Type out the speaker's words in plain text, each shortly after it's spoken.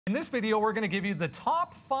In this video, we're going to give you the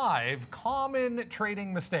top 5 common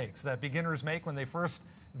trading mistakes that beginners make when they first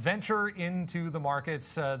venture into the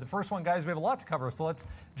markets. The first one, guys, we have a lot to cover, so let's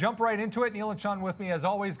jump right into it. Neil and Sean with me. As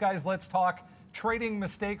always, guys, let's talk trading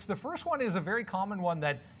mistakes. The first one is a very common one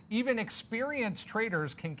that even experienced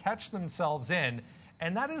traders can catch themselves in,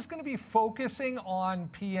 and that is going to be focusing on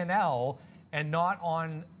P&L and not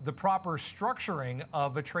on the proper structuring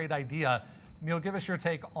of a trade idea. Neil, give us your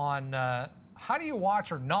take on how do you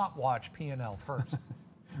watch or not watch P&L first?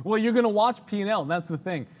 Well, you're going to watch P&L, and that's the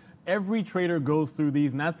thing. Every trader goes through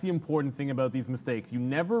these, and that's the important thing about these mistakes. You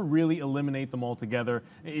never really eliminate them altogether.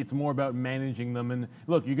 It's more about managing them. And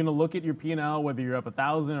look, you're going to look at your P&L, whether you're up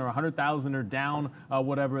 1,000 or 100,000 or down,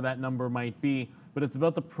 whatever that number might be. But it's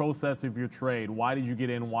about the process of your trade. Why did you get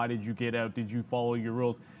in? Why did you get out? Did you follow your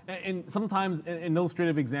rules? And sometimes an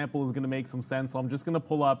illustrative example is going to make some sense. So I'm just going to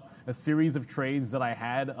pull up a series of trades that I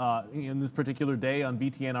had in this particular day on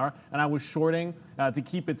VTNR. And I was shorting, to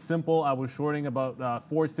keep it simple, I was shorting about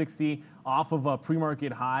 460 off of a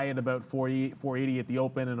pre-market high at about 480 at the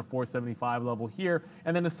open and a 475 level here.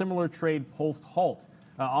 And then a similar trade post-halt.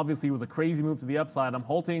 Obviously, it was a crazy move to the upside. I'm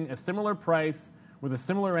halting a similar price with a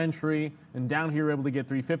similar entry, and down here we're able to get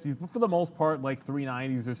 350s, but for the most part like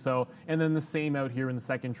 390s or so, and then the same out here in the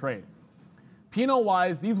second trade. P&L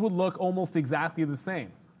wise, these would look almost exactly the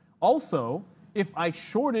same. Also, if I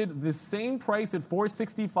shorted the same price at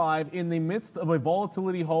 465 in the midst of a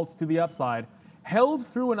volatility halt to the upside, held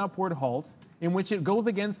through an upward halt in which it goes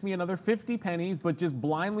against me another 50 pennies, but just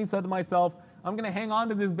blindly said to myself, I'm going to hang on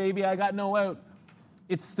to this baby, I got no out,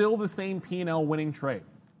 it's still the same P&L winning trade.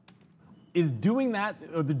 Is doing that,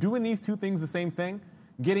 or doing these two things the same thing?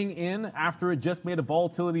 Getting in after it just made a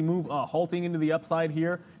volatility move, halting into the upside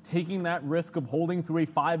here, taking that risk of holding through a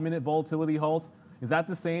 5-minute volatility halt, is that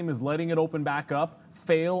the same as letting it open back up,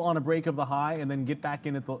 fail on a break of the high, and then get back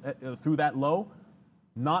in at through that low?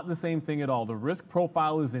 Not the same thing at all. The risk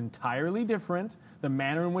profile is entirely different. The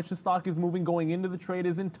manner in which the stock is moving going into the trade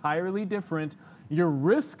is entirely different. Your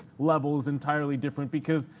risk level is entirely different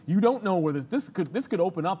because you don't know where this could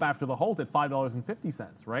open up after the halt at $5.50,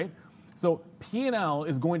 right? So P&L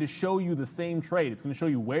is going to show you the same trade. It's going to show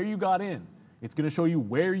you where you got in. It's going to show you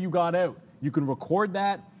where you got out. You can record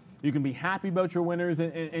that. You can be happy about your winners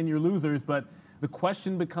and your losers, but the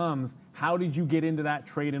question becomes, how did you get into that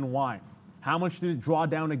trade and why? How much did it draw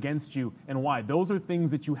down against you and why? Those are things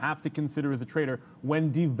that you have to consider as a trader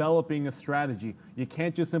when developing a strategy. You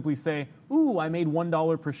can't just simply say, ooh, I made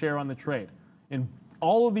 $1 per share on the trade. In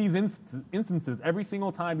all of these instances, every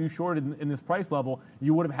single time you shorted in this price level,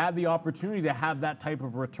 you would have had the opportunity to have that type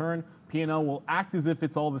of return. P&L will act as if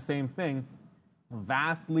it's all the same thing.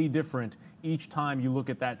 Vastly different each time you look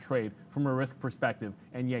at that trade from a risk perspective.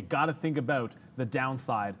 And you got to think about the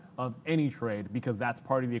downside of any trade because that's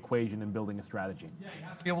part of the equation in building a strategy. Yeah, you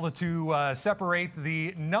have to be able to separate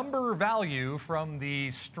the number value from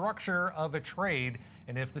the structure of a trade.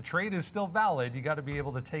 And if the trade is still valid, you got to be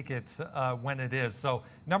able to take it when it is. So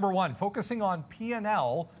number one, focusing on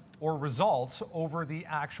P&L or results over the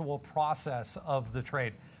actual process of the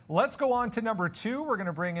trade. Let's go on to number 2. We're going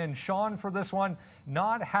to bring in Sean for this one.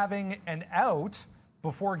 Not having an out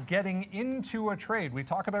before getting into a trade. We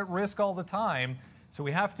talk about risk all the time, so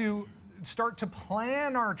we have to start to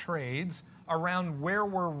plan our trades around where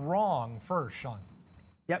we're wrong first, Sean.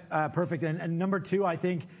 Yep, perfect. And number 2, I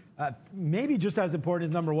think maybe just as important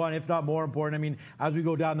as number 1, if not more important. I mean, as we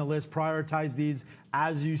go down the list, prioritize these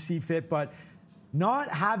as you see fit, but not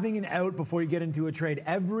having an out before you get into a trade.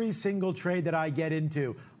 Every single trade that I get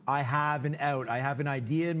into, I have an out. I have an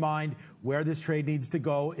idea in mind where this trade needs to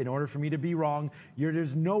go in order for me to be wrong.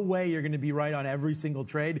 There's no way you're going to be right on every single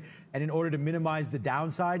trade. And in order to minimize the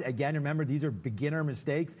downside, again, remember, these are beginner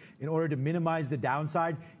mistakes. In order to minimize the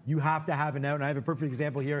downside, you have to have an out. And I have a perfect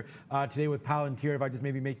example here today with Palantir. If I just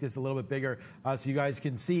maybe make this a little bit bigger so you guys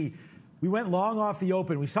can see. We went long off the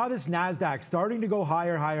open. We saw this NASDAQ starting to go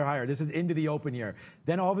higher, higher, higher. This is into the open here.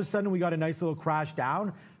 Then all of a sudden, we got a nice little crash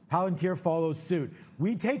down. Palantir follows suit.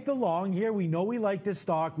 We take the long here. We know we like this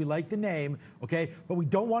stock. We like the name, okay? But we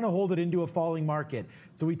don't want to hold it into a falling market.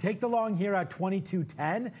 So we take the long here at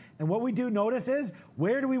 22.10. And what we do notice is,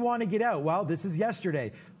 where do we want to get out? Well, this is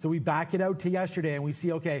yesterday. So we back it out to yesterday and we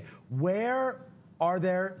see, okay, where are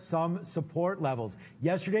there some support levels?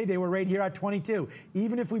 Yesterday, they were right here at 22.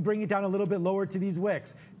 Even if we bring it down a little bit lower to these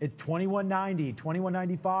wicks, it's 21.90,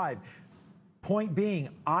 21.95. Point being,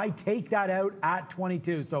 I take that out at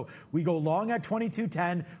 22. So we go long at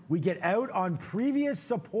 22.10. We get out on previous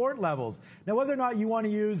support levels. Now, whether or not you want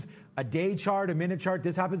to use a day chart, a minute chart.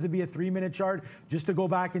 This happens to be a 3-minute chart, just to go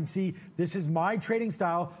back and see, this is my trading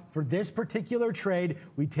style for this particular trade.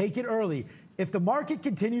 We take it early. If the market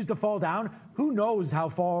continues to fall down, who knows how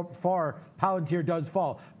far Palantir does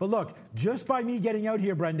fall. But look, just by me getting out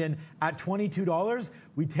here, Brendan, at $22,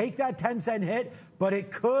 we take that 10-cent hit, but it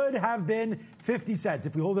could have been 50 cents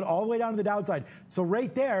if we hold it all the way down to the downside. So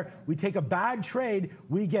right there, we take a bad trade,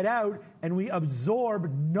 we get out, and we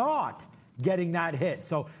absorb not getting that hit.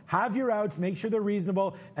 So have your outs, make sure they're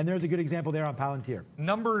reasonable, and there's a good example there on Palantir.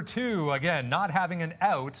 Number 2, again, not having an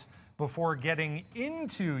out before getting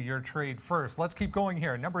into your trade first. Let's keep going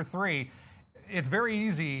here. Number 3, it's very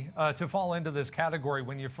easy to fall into this category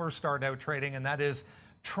when you first start out trading, and that is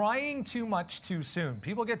trying too much too soon.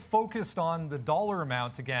 People get focused on the dollar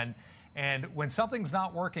amount again, and when something's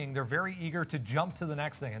not working, they're very eager to jump to the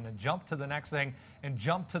next thing and then jump to the next thing and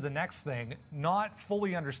jump to the next thing, not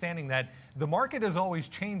fully understanding that the market is always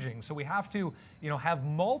changing. So we have to, have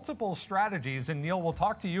multiple strategies. And Neil, we'll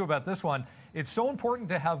talk to you about this one. It's so important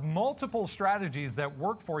to have multiple strategies that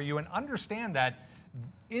work for you and understand that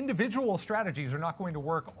individual strategies are not going to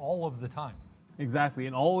work all of the time. Exactly,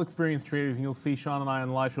 and all experienced traders, and you'll see Sean and I on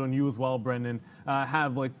the live show, and you as well, Brendan,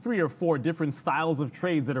 have like 3 or 4 different styles of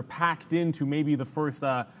trades that are packed into maybe the first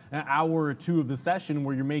hour or 2 of the session,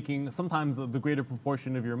 where you're making sometimes the greater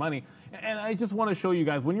proportion of your money. And I just want to show you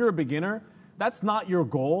guys, when you're a beginner, that's not your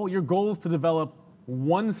goal. Your goal is to develop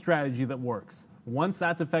one strategy that works. Once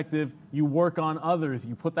that's effective, you work on others.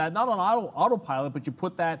 You put that not on autopilot, but you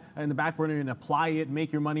put that in the back burner and apply it,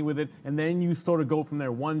 make your money with it, and then you sort of go from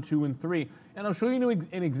there, 1, 2, and 3. And I'll show you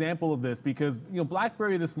an example of this because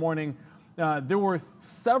BlackBerry this morning, there were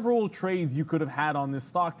several trades you could have had on this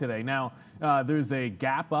stock today. Now there's a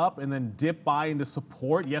gap up and then dip buy into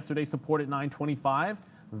support. Yesterday support at 925.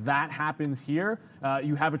 That happens here.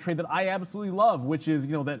 You have a trade that I absolutely love, which is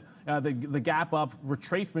the gap up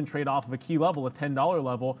retracement trade off of a key level, a $10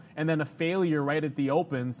 level, and then a failure right at the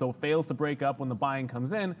open, so fails to break up when the buying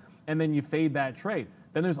comes in, and then you fade that trade.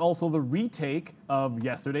 Then there's also the retake of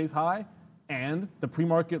yesterday's high and the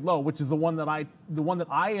pre-market low, which is the one that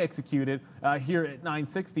I executed here at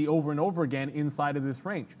 960 over and over again inside of this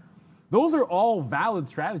range. Those are all valid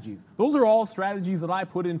strategies. Those are all strategies that I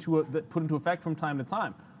put into effect from time to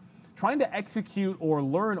time. Trying to execute or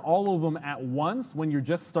learn all of them at once when you're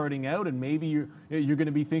just starting out, and maybe you're going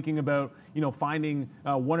to be thinking about finding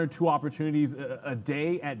 1 or 2 opportunities a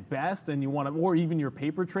day at best, and you want to, or even your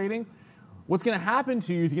paper trading. What's going to happen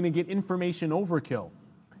to you is you're going to get information overkill.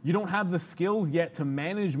 You don't have the skills yet to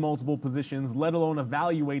manage multiple positions, let alone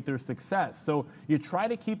evaluate their success. So you try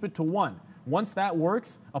to keep it to one. Once that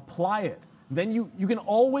works, apply it. Then you can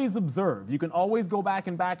always observe. You can always go back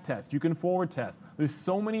and back test. You can forward test. There's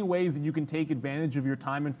so many ways that you can take advantage of your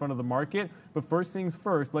time in front of the market. But first things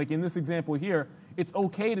first, like in this example here, it's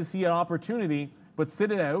okay to see an opportunity, but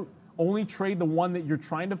sit it out. Only trade the one that you're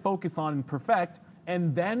trying to focus on and perfect.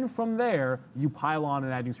 And then from there, you pile on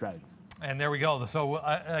and add new strategies. And there we go. So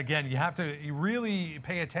again, you really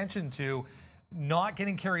pay attention to not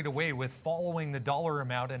getting carried away with following the dollar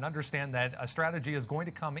amount, and understand that a strategy is going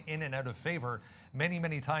to come in and out of favor many,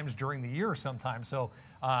 many times during the year sometimes. So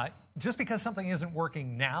just because something isn't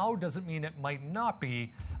working now doesn't mean it might not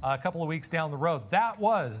be a couple of weeks down the road. That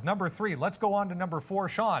was number 3. Let's go on to number 4,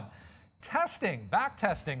 Sean. Testing, back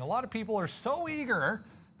testing. A lot of people are so eager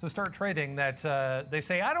to start trading that they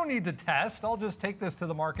say, I don't need to test. I'll just take this to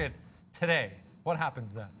the market today. What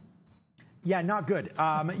happens then? Yeah, not good.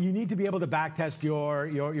 You need to be able to backtest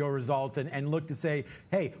your results and look to say,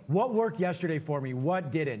 hey, what worked yesterday for me?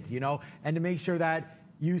 What didn't? And to make sure that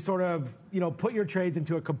you sort of, put your trades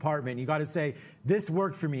into a compartment. You got to say, this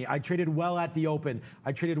worked for me. I traded well at the open.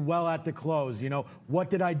 I traded well at the close. What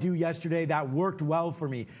did I do yesterday that worked well for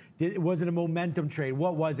me? Was it a momentum trade?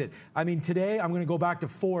 What was it? I mean, today I'm going to go back to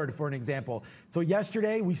Ford for an example. So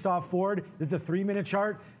yesterday we saw Ford. This is a 3-minute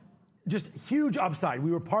chart. Just huge upside. We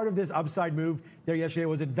were part of this upside move there yesterday. It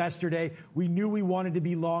was Investor Day. We knew we wanted to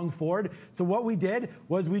be long Ford. So what we did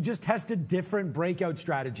was we just tested different breakout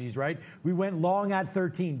strategies, right? We went long at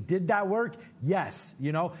 13. Did that work? Yes.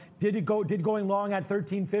 Did going long at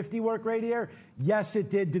 1350 work right here? Yes, it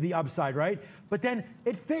did to the upside, right? But then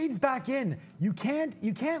it fades back in. You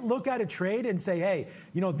can't look at a trade and say, hey,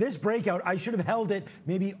 this breakout, I should have held it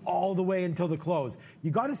maybe all the way until the close. You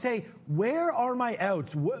got to say, where are my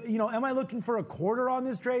outs? Am I looking for a quarter on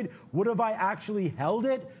this trade? Would have I actually held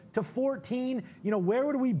it to 14, where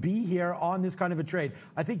would we be here on this kind of a trade?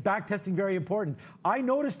 I think back testing very important. I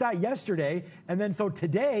noticed that yesterday, and then so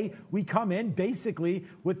today we come in basically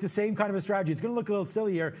with the same kind of a strategy. It's going to look a little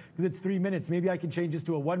silly here because it's 3 minutes. Maybe I can change this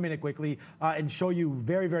to a 1 minute quickly and show you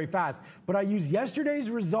very, very fast. But I use yesterday's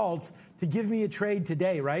results to give me a trade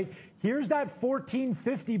today, right? Here's that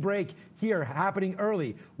 1450 break here happening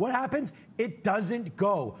early. What happens? It doesn't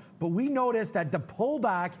go. But we notice that the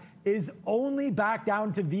pullback is only back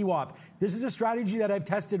down to VWAP. This is a strategy that I've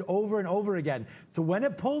tested over and over again. So when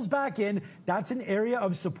it pulls back in, that's an area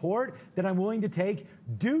of support that I'm willing to take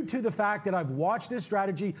due to the fact that I've watched this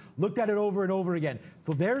strategy, looked at it over and over again.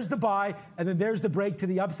 So there's the buy, and then there's the break to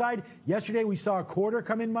the upside. Yesterday, we saw a quarter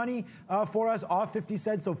come in money for us off 50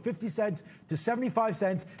 cents. So 50 cents to 75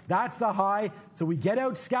 cents. That's the high. So we get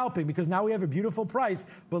out scalping because now we have a beautiful price.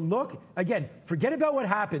 But look, again, forget about what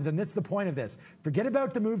happens, and that's the point of this. Forget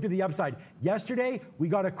about the move to the upside. Yesterday, we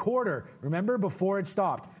got a quarter, remember, before it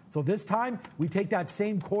stopped. So this time, we take that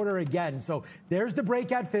same quarter again. So there's the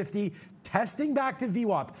break at 50, testing back to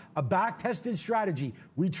VWAP, a back-tested strategy.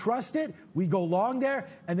 We trust it, we go long there,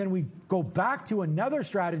 and then we go back to another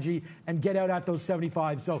strategy and get out at those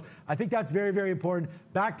 75. So I think that's very, very important.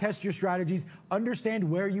 Back-test your strategies, understand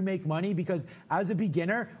where you make money, because as a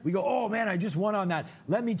beginner, we go, oh man, I just won on that.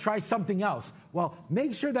 Let me try something else. Well,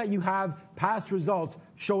 make sure that you have past results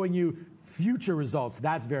showing you future results.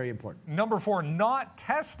 That's very important. Number 4, not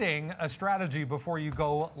testing a strategy before you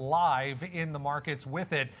go live in the markets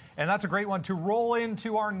with it. And that's a great one to roll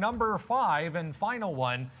into our number 5 and final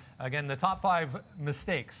one. Again, the top 5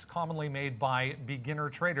 mistakes commonly made by beginner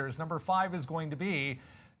traders. Number 5 is going to be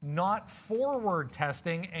not forward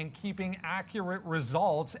testing and keeping accurate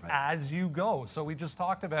results as you go. So we just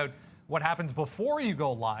talked about what happens before you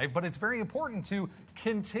go live, but it's very important to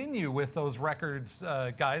continue with those records,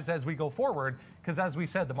 guys, as we go forward, because as we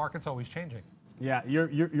said, the market's always changing. Yeah,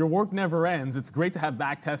 your work never ends. It's great to have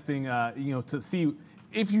back testing, to see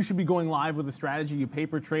if you should be going live with a strategy. You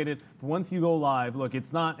paper trade it, but once you go live, look,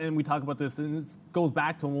 it's not, and we talk about this, and this goes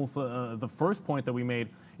back to almost the first point that we made.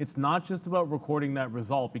 It's not just about recording that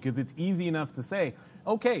result, because it's easy enough to say,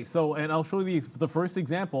 okay, so, and I'll show you the first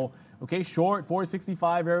example. Okay, short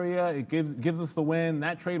 465 area, it gives us the win.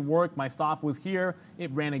 That trade worked. My stop was here. It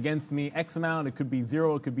ran against me X amount. It could be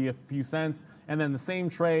 0. It could be a few cents. And then the same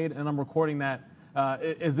trade, and I'm recording that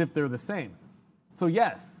as if they're the same. So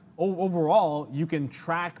yes, overall, you can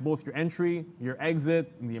track both your entry, your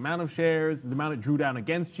exit, and the amount of shares, the amount it drew down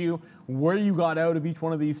against you, where you got out of each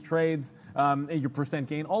one of these trades, your percent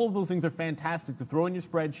gain. All of those things are fantastic to throw in your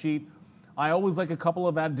spreadsheet. I always like a couple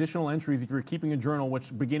of additional entries if you're keeping a journal,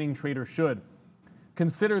 which beginning traders should.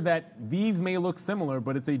 Consider that these may look similar,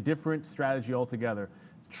 but it's a different strategy altogether.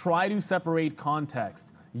 Try to separate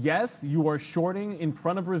context. Yes, you are shorting in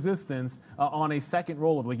front of resistance on a second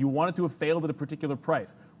roll. Like you wanted to have failed at a particular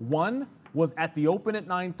price. One was at the open at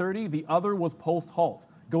 930. The other was post-halt.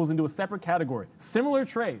 Goes into a separate category. Similar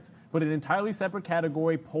trades, but an entirely separate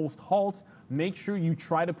category post-halt. Make sure you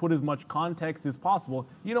try to put as much context as possible.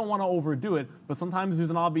 You don't want to overdo it, but sometimes there's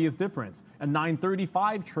an obvious difference. A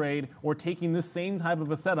 935 trade or taking this same type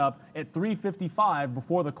of a setup at 355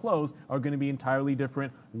 before the close are going to be entirely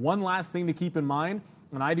different. One last thing to keep in mind,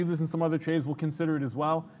 and I do this in some other trades, we'll consider it as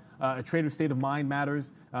well. A trader's state of mind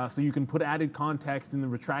matters, so you can put added context in the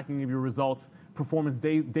retracting of your results. Performance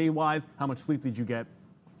day-wise, how much sleep did you get?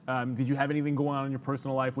 Did you have anything going on in your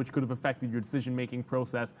personal life which could have affected your decision-making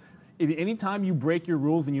process? Anytime you break your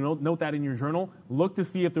rules and you note that in your journal, look to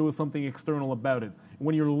see if there was something external about it.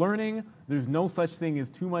 When you're learning, there's no such thing as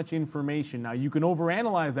too much information. Now, you can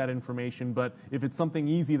overanalyze that information, but if it's something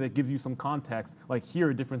easy that gives you some context, like here,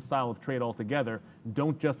 a different style of trade altogether,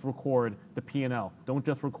 don't just record the P&L. Don't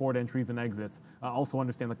just record entries and exits. Also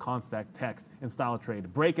understand the context and style of trade.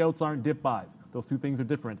 Breakouts aren't dip buys. Those two things are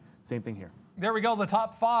different. Same thing here. There we go, the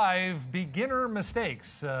top 5 beginner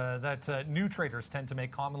mistakes that new traders tend to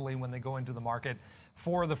make commonly when they go into the market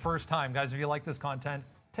for the first time. Guys, if you like this content,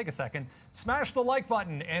 take a second, smash the like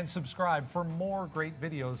button and subscribe for more great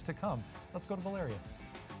videos to come. Let's go to Valeria.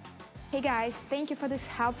 Hey guys, thank you for this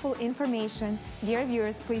helpful information. Dear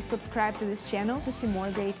viewers, please subscribe to this channel to see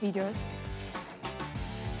more great videos.